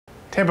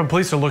Tampa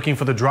police are looking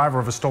for the driver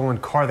of a stolen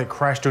car that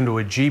crashed into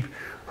a Jeep,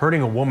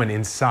 hurting a woman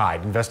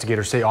inside.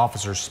 Investigators say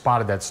officers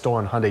spotted that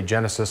stolen Hyundai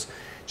Genesis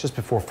just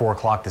before 4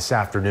 o'clock this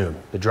afternoon.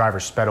 The driver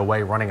sped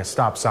away, running a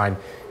stop sign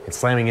and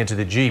slamming into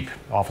the Jeep.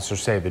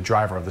 Officers say the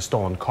driver of the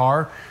stolen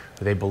car,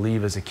 who they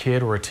believe is a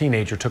kid or a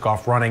teenager, took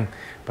off running,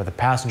 but the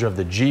passenger of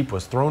the Jeep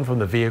was thrown from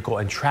the vehicle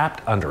and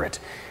trapped under it.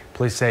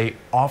 Police say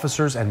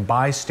officers and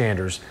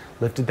bystanders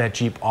lifted that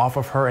Jeep off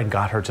of her and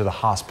got her to the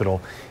hospital.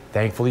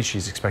 Thankfully,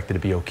 she's expected to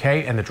be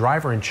okay, and the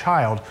driver and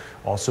child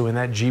also in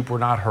that Jeep were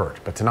not hurt.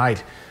 But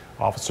tonight,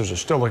 officers are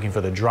still looking for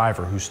the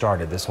driver who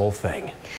started this whole thing.